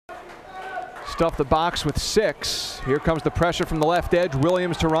stuff the box with 6. Here comes the pressure from the left edge.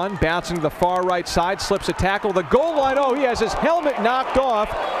 Williams to run, bouncing to the far right side, slips a tackle. The goal line, oh, he has his helmet knocked off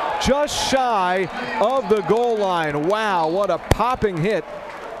just shy of the goal line. Wow, what a popping hit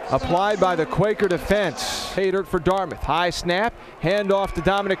applied by the Quaker defense. Pay dirt for Dartmouth. High snap, handoff to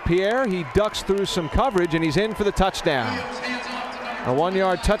Dominic Pierre. He ducks through some coverage and he's in for the touchdown. A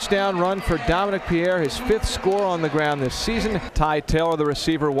 1-yard touchdown run for Dominic Pierre, his 5th score on the ground this season. Ty Taylor, the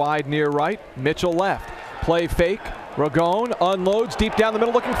receiver, wide near right. Mitchell left. Play fake. Ragone unloads deep down the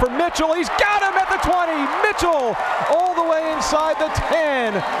middle looking for Mitchell. He's got him at the 20. Mitchell all the way inside the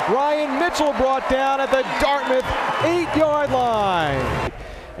 10. Ryan Mitchell brought down at the Dartmouth 8-yard line.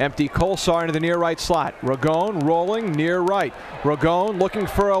 Empty Colsar into the near right slot. Ragone rolling near right. Ragone looking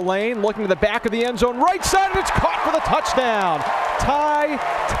for a lane, looking to the back of the end zone, right side, and it's caught for the touchdown. Ty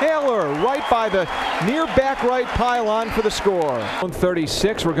Taylor right by the near back right pylon for the score.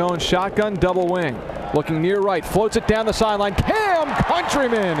 36, Ragone shotgun, double wing. Looking near right, floats it down the sideline. Cam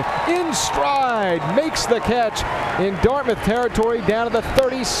Countryman in stride, makes the catch in Dartmouth territory down to the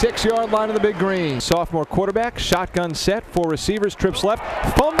 36-yard line of the Big Green. Sophomore quarterback, shotgun set, 4 receivers, trips left,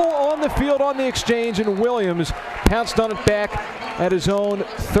 fumble on the field on the exchange, and Williams pounced on it back at his own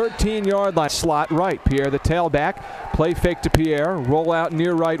 13-yard line. Slot right, Pierre the tailback, play fake to Pierre, roll out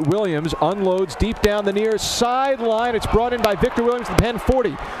near right, Williams unloads deep down the near sideline. It's brought in by Victor Williams to the Penn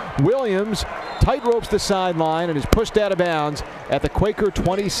 40. Williams tight ropes the sideline and is pushed out of bounds at the Quaker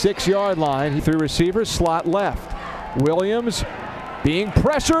 26-yard line. He 3 receivers, slot left. Williams being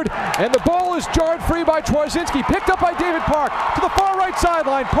pressured, and the ball is jarred free by Twarzinski. Picked up by David Park to the far right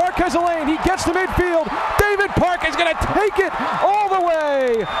sideline. Park has a lane. He gets to midfield. David Park is going to take it all the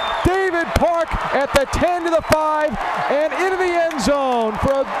way. David Park at the 10 to the 5 and into the end zone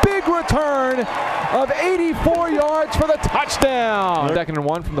for a big return of 84 yards for the touchdown. 2nd and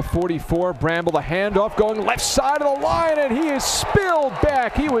 1 from the 44. Bramble the handoff going left side of the line, and he is spilled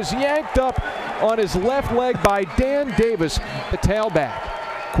back. He was yanked up on his left leg by Dan Davis, the tailback.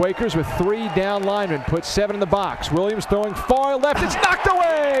 Quakers with 3 down linemen, put 7 in the box. Williams throwing far left, it's knocked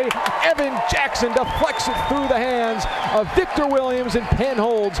away! Evan Jackson deflects it through the hands of Victor Williams, and Penn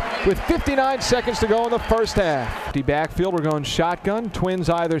holds with 59 seconds to go in the first half. Empty backfield, we're going shotgun, twins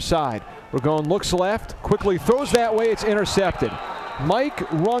either side. We're going looks left, quickly throws that way, it's intercepted. Mike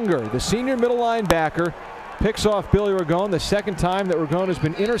Runger, the senior middle linebacker, picks off Billy Ragone, the 2nd time that Ragone has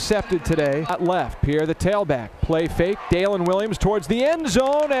been intercepted today. At left, Pierre the tailback, play fake, Dalen Williams towards the end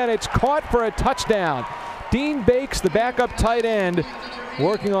zone, and it's caught for a touchdown. Dean Bakes, the backup tight end,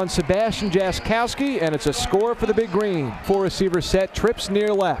 working on Sebastian Jaskowski, and it's a score for the Big Green. 4 receiver set, trips near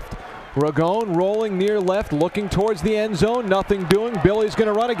left. Ragone rolling near left, looking towards the end zone, nothing doing. Billy's going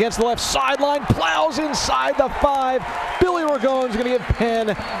to run against the left sideline, plows inside the 5. Billy Ragone's going to give Penn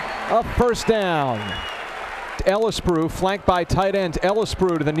a first down. Ellisbrew, flanked by tight end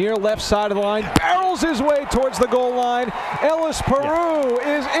Ellisbrew to the near left side of the line, barrels his way towards the goal line. Ellisbrew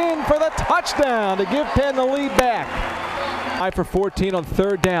is in for the touchdown to give Penn the lead back. 5 for 14 on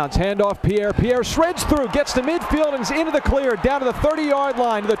 3rd downs. Handoff Pierre. Pierre shreds through, gets to midfield and is into the clear. Down to the 30-yard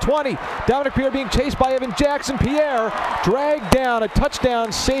line, to the 20. Dominic Pierre being chased by Evan Jackson. Pierre dragged down. A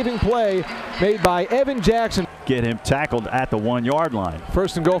touchdown saving play made by Evan Jackson. Get him tackled at the 1-yard line.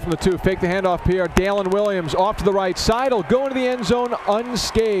 1st and goal from the 2. Fake the handoff Pierre. Dalen Williams off to the right side. He'll go into the end zone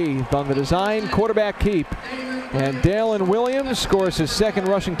unscathed on the design quarterback keep. And Dalen Williams scores his 2nd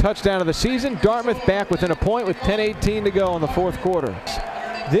rushing touchdown of the season. Dartmouth back within a point with 10:18 to go in the 4th quarter.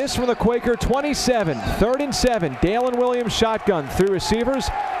 This from the Quaker 27, 3rd and 7. Dalen Williams shotgun, 3 receivers.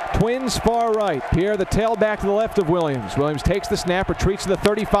 Twins far right. Pierre the tailback to the left of Williams. Williams takes the snap, retreats to the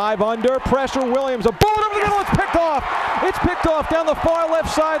 35 under pressure. Williams, a bullet over the middle, it's picked off. It's picked off down the far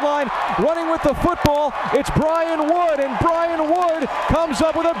left sideline. Running with the football, it's Brian Wood, and Brian Wood comes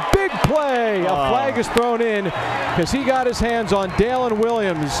up with a big play. A flag is thrown in because he got his hands on Dalen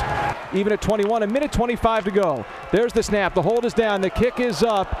Williams. Even at 21, 1:25 to go. There's the snap, the hold is down, the kick is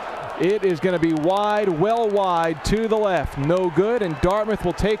up. It is going to be wide, well wide to the left. No good, and Dartmouth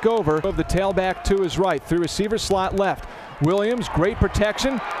will take over. Of the tailback to his right, 3 receiver slot left. Williams, great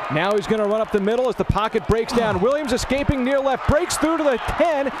protection. Now he's going to run up the middle as the pocket breaks down. Williams escaping near left, breaks through to the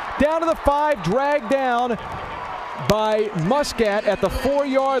 10, down to the 5, dragged down by Muscat at the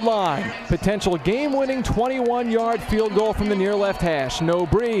 4-yard line. Potential game-winning 21-yard field goal from the near left hash. No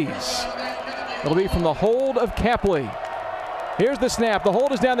breeze. It'll be from the hold of Kepley. Here's the snap. The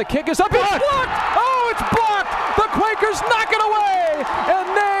hold is down. The kick is up. It's blocked. Oh, it's blocked. The Quakers knock it away, and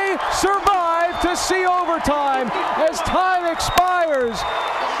they survive to see overtime as time expires.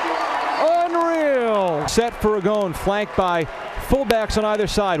 Unreal. Set for Ragone, flanked by fullbacks on either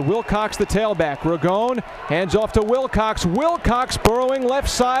side. Wilcox the tailback. Ragone hands off to Wilcox. Wilcox burrowing left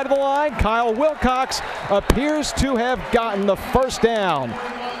side of the line. Kyle Wilcox appears to have gotten the first down.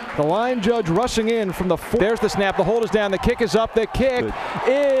 The line judge rushing in from the there's the snap. The hold is down. The kick is up. The kick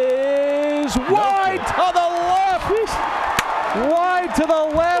is wide to the left. Wide to the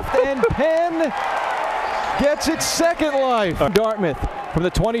left, and Penn gets its second life. Dartmouth from the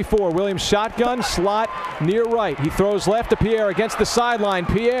 24. Williams shotgun, slot near right. He throws left to Pierre against the sideline.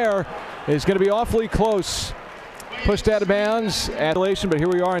 Pierre is going to be awfully close. Pushed out of bounds. Adulation, but here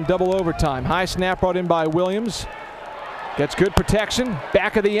we are in double overtime. High snap brought in by Williams. Gets good protection.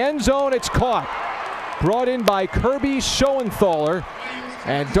 Back of the end zone. It's caught. Brought in by Kirby Schoenthaler.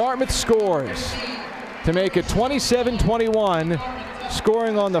 And Dartmouth scores to make it 27-21.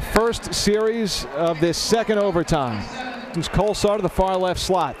 Scoring on the first series of this second overtime. Colsar to the far left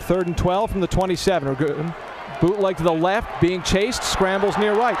slot. 3rd and 12 from the 27. Bootleg to the left, being chased, scrambles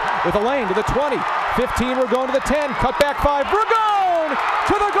near right. With a lane to the 20. 15, we're going to the 10. Cut back 5. Ragone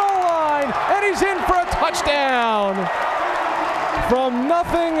to the goal line, and he's in for a touchdown. From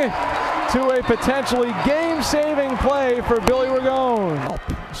nothing to a potentially game-saving play for Billy Ragone.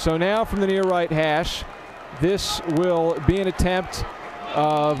 So now from the near right hash, this will be an attempt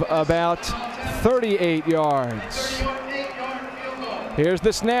of about 38 yards. Here's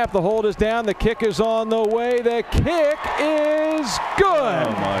the snap. The hold is down. The kick is on the way. The kick is good.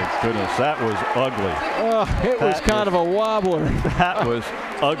 Oh my goodness, that was ugly. It was kind of a wobbler. That was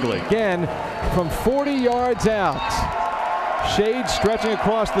ugly. Again, from 40 yards out. Shade stretching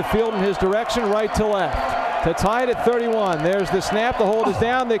across the field in his direction, right to left. To tie it at 31. There's the snap. The hold is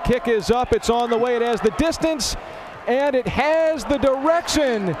down. The kick is up. It's on the way. It has the distance, and it has the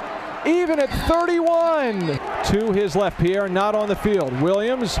direction. Even at 31. To his left, Pierre not on the field.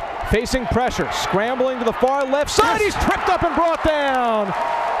 Williams facing pressure, scrambling to the far left side. He's tripped up and brought down.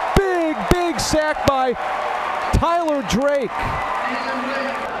 Big sack by Tyler Drake.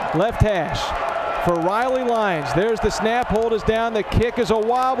 Left hash for Riley Lyons. There's the snap. Hold is down. The kick is a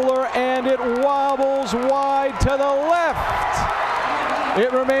wobbler, and it wobbles wide to the left.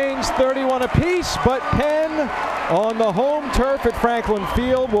 It remains 31 apiece, but Penn on the home turf at Franklin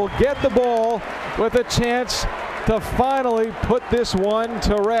Field will get the ball with a chance to finally put this one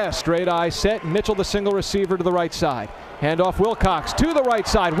to rest. Straight eye set. Mitchell, the single receiver, to the right side. Handoff Wilcox to the right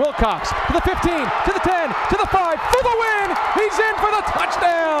side. Wilcox to the 15, to the 10, to the 5, for the win. He's in for the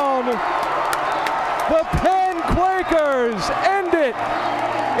touchdown. The Penn Quakers end it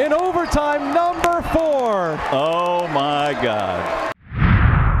in overtime number